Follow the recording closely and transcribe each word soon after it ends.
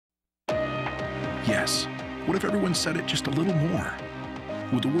Yes. What if everyone said it just a little more?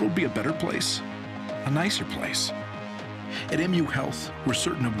 Would the world be a better place? A nicer place? At MU Health, we're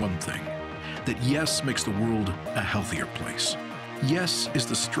certain of one thing, that yes makes the world a healthier place. Yes is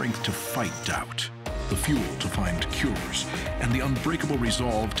the strength to fight doubt, the fuel to find cures, and the unbreakable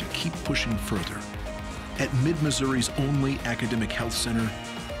resolve to keep pushing further. At Mid-Missouri's only academic health center,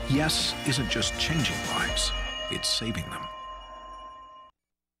 yes isn't just changing lives, it's saving them.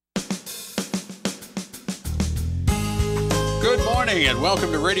 Good morning and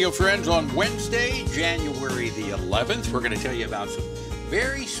welcome to Radio Friends on Wednesday, January the 11th. We're going to tell you about some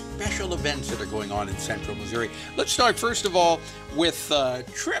very special events that are going on in Central Missouri. Let's start first of all with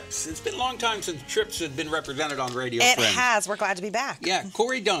TRYPS. It's been a long time since TRYPS had been represented on Radio Friends. It has. We're glad to be back. Yeah,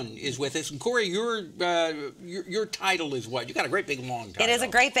 COREY Dunne is with us. And Corey, your title is what? You got a great big long title. It is a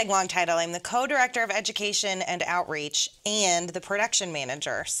great big long title. I'm the co-director of education and outreach and the production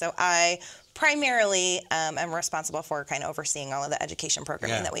manager. So I primarily am responsible for kind of overseeing all of the education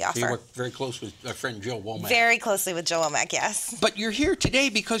programming that we offer. So you work very close with our friend Jill Womack. Very closely with Jill Womack, yes. But you're here today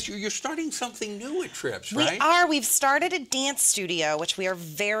because you're starting something new at TRYPS, right? We are. We've started a dance studio, which we are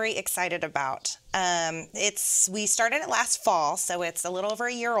very excited about. We started it last fall, so it's a little over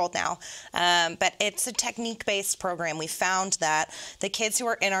a year old now. But it's a technique-based program. We found that the kids who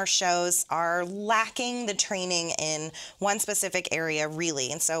are in our shows are lacking the training in one specific area,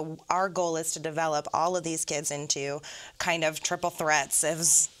 really. And so our goal is to develop all of these kids into kind of triple threats,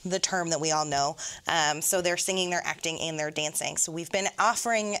 is the term that we all know. So they're singing, they're acting, and they're dancing. So we've been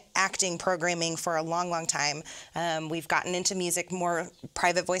offering acting programming for a long, long time. We've gotten into music, more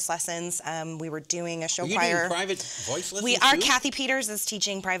private voice lessons. We were doing a show choir. Are you doing private voice lessons We are. too? Kathy Peters is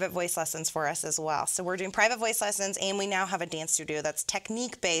teaching private voice lessons for us as well. So we're doing private voice lessons, and we now have a dance studio that's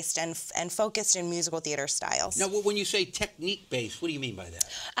technique-based and focused in musical theater styles. Now, when you say technique-based, what do you mean by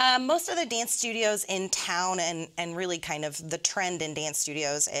that? Most of the dance studios in town and really kind of the trend in dance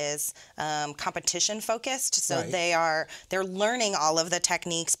studios is competition-focused. So Right. they're learning all of the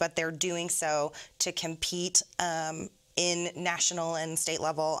techniques, but they're doing so to compete in national and state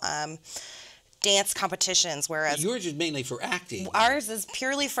level dance competitions, whereas Yours is mainly for acting. ours is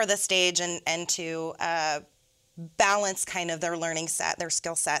purely for the stage and to balance kind of their learning set, their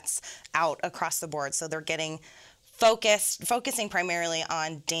skill sets out across the board. So they're getting focusing primarily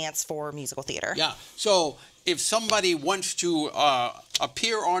on dance for musical theater. Yeah. So if somebody wants to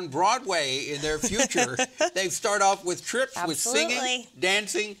appear on Broadway in their future, they start off with TRYPS, with singing, Absolutely.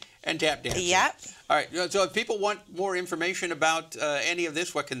 dancing, and tap dancing. Yep. All right. So if people want more information about any of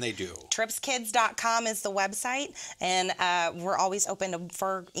this, what can they do? TRYPSkids.com is the website, and we're always open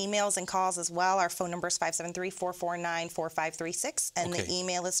for emails and calls as well. Our phone number is 573-449-4536, and the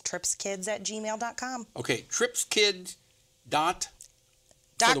email is tripskids@gmail.com. Okay,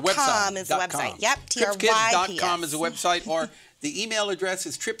 TRYPSkids.com is the website. Yep, TRYPSkids.com is the website, or the email address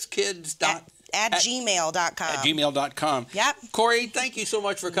is tripskids.com. At gmail.com. At gmail.com. Yep. Corey, thank you so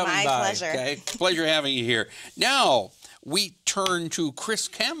much for coming by. My pleasure. Okay? Pleasure having you here. Now, we turn to Chris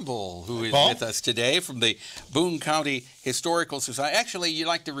Campbell, who is with us today from the Boone County Historical Society. Actually, you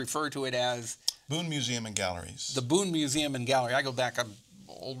like to refer to it as Boone Museum and Galleries. the Boone Museum and Gallery. I go back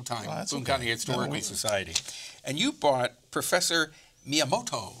all the time. Well, Boone County Historical Society. And you brought Professor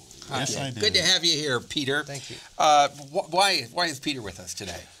Miyamoto. Yes, I did. Good to have you here, Peter. Thank you. Why is Peter with us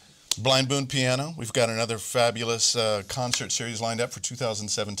today? Blind Boone Piano. We've got another fabulous concert series lined up for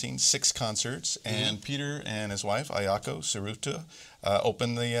 2017, 6 concerts. And Peter and his wife, Ayako Tsuruta,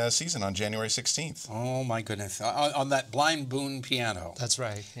 open the season on January 16th. Oh, my goodness. On that Blind Boone piano. That's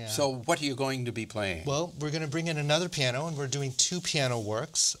right, yeah. So what are you going to be playing? Well, we're going to bring in another piano, and we're doing 2 piano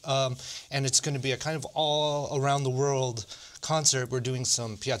works. And it's going to be a kind of all-around-the-world concert. We're doing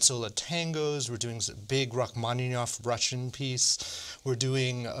some Piazzolla tangos. We're doing a big Rachmaninoff Russian piece. We're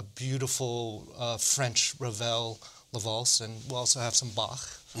doing a beautiful French Ravel La Valse, and we'll also have some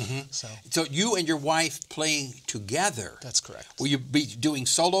Bach. So you and your wife playing together. That's correct. Will you be doing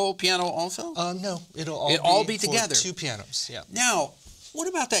solo piano also? No, it'll all be for together. 2 pianos, yeah. Now, what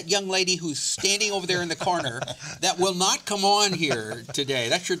about that young lady who's standing over there in the corner that will not come on here today?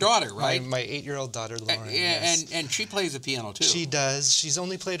 That's your daughter, right? My 8-year-old daughter, Lauren. Yes. And she plays the piano too. She does. She's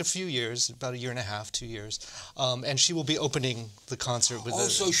only played a few years, about 1.5 years, 2 years. And she will be opening the concert with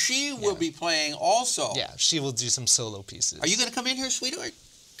so she will be playing also. Yeah, she will do some solo pieces. Are you going to come in here, sweetheart?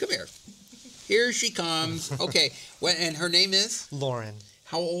 Come here. Here she comes. Okay. And her name is? Lauren.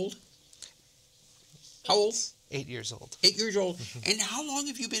 How old? How old? 8 years old. 8 years old. And how long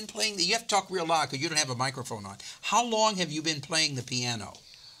have you been playing you have to talk real loud because you don't have a microphone on. How long have you been playing the piano?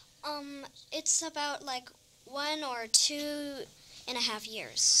 It's about like 1 or 2 1.5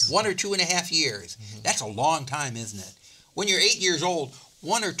 years. 1 or 2.5 years. That's a long time, isn't it? When you're 8 years old,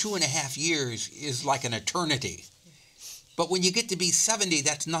 1 or 2.5 years is like an eternity. But when you get to be 70,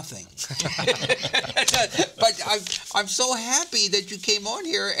 that's nothing. But I'm so happy that you came on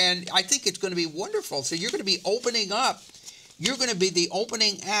here, and I think it's going to be wonderful. So you're going to be opening up. You're going to be the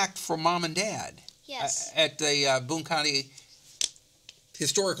opening act for Mom and Dad. Yes. At the Boone County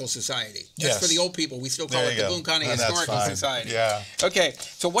Historical Society. That's Yes. for the old people. We still call There it you the go. Boone County And that's Historical fine. Society. Yeah. Okay.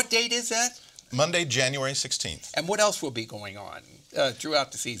 So what date is that? Monday, January 16th. And what else will be going on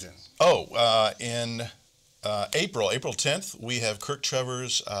throughout the season? In April 10th, we have Kirk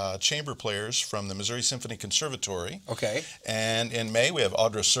Trevor's chamber players from the Missouri Symphony Conservatory. Okay. And in May, we have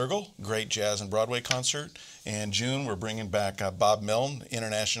Audra Sergel, great jazz and Broadway concert. In June, we're bringing back Bob Milne,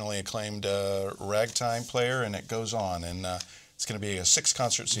 internationally acclaimed ragtime player, and it goes on. And it's going to be a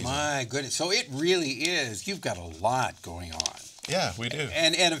 6-concert season. My goodness. So it really is. You've got a lot going on. Yeah, we do.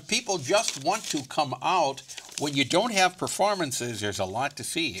 And if people just want to come out, when you don't have performances, there's a lot to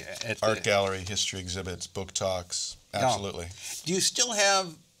see. At Art gallery, history exhibits, book talks. Absolutely. Do you still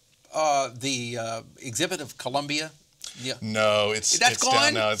have the exhibit of Columbia? Yeah. No, it's gone?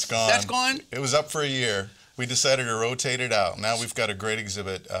 down now. It's gone. That's gone? It was up for a year. We decided to rotate it out. Now we've got a great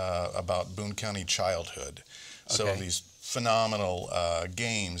exhibit about Boone County childhood. So Okay. these phenomenal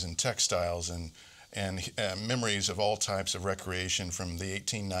games and textiles and memories of all types of recreation from the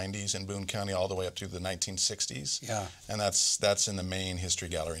 1890s in Boone County all the way up to the 1960s. Yeah. And that's in the main history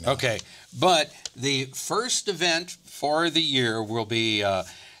gallery now. Okay. But the first event for the year will be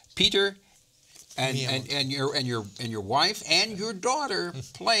Peter and your wife and your daughter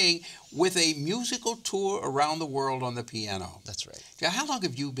playing with a musical tour around the world on the piano. That's right. Now, how long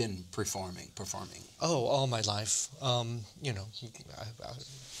have you been performing? Oh, all my life.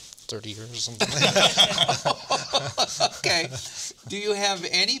 30 years or something like that. Okay. Do you have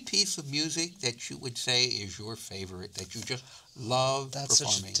any piece of music that you would say is your favorite, that you just love That's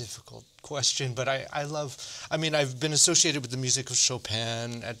performing? such a difficult question, but I've been associated with the music of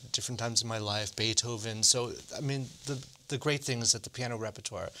Chopin at different times in my life, Beethoven. So, the great thing is that the piano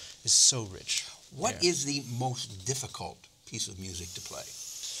repertoire is so rich. What is the most difficult piece of music to play?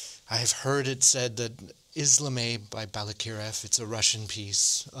 I've heard it said that Islamé by Balakirev, it's a Russian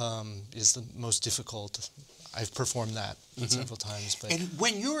piece, is the most difficult. I've performed that several times. But And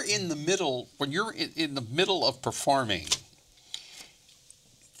when you're in the middle, of performing,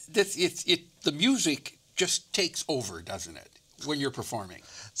 the music just takes over, doesn't it? When you're performing.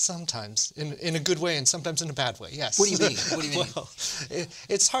 sometimes, in a good way and sometimes in a bad way, yes. What do you mean? What do you mean? Well,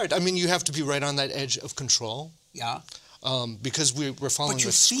 it's hard. I mean, you have to be right on that edge of control. Yeah. Because we're following But you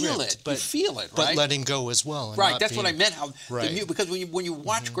the script. feel it. You feel it, But right? letting go as well. And Right, not that's what I being- meant. How Right. because when you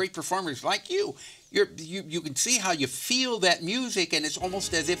watch great performers like you can see how you feel that music, and it's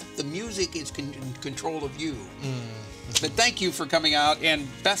almost as if the music is in control of you. But thank you for coming out, and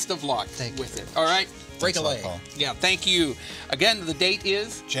best of luck with it. All right, break a Thanks a lot, leg. Paul. Yeah, thank you. Again, the date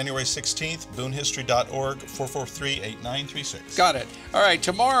is January 16th, boonehistory.org, 443-8936. Got it. All right,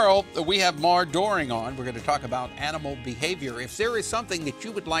 tomorrow we have Mar Doring on. We're going to talk about animal behavior. If there is something that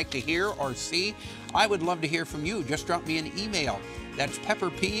you would like to hear or see, I would love to hear from you. Just drop me an email. That's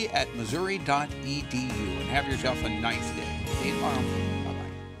pepperp@missouri.edu. And have yourself a nice day. See you tomorrow.